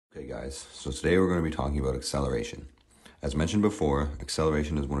Okay guys, so today we're going to be talking about acceleration. As mentioned before,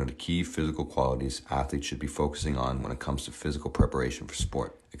 acceleration is one of the key physical qualities athletes should be focusing on when it comes to physical preparation for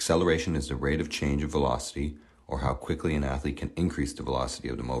sport. Acceleration is the rate of change of velocity, or how quickly an athlete can increase the velocity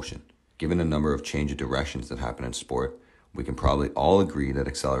of the motion. Given the number of change of directions that happen in sport, we can probably all agree that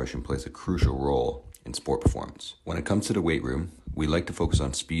acceleration plays a crucial role in sport performance. When it comes to the weight room, we like to focus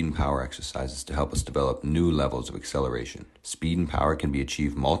on speed and power exercises to help us develop new levels of acceleration. Speed and power can be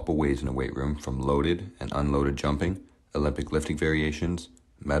achieved multiple ways in a weight room, from loaded and unloaded jumping, Olympic lifting variations,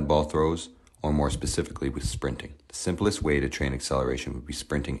 med ball throws, or more specifically with sprinting. The simplest way to train acceleration would be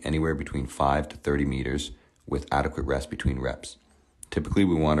sprinting anywhere between 5 to 30 meters with adequate rest between reps. Typically,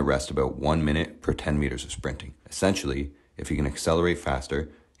 we want to rest about 1 minute per 10 meters of sprinting. Essentially, if you can accelerate faster,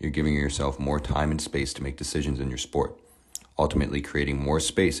 you're giving yourself more time and space to make decisions in your sport, ultimately creating more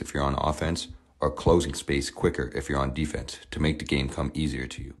space if you're on offense or closing space quicker if you're on defense to make the game come easier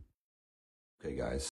to you. Okay guys,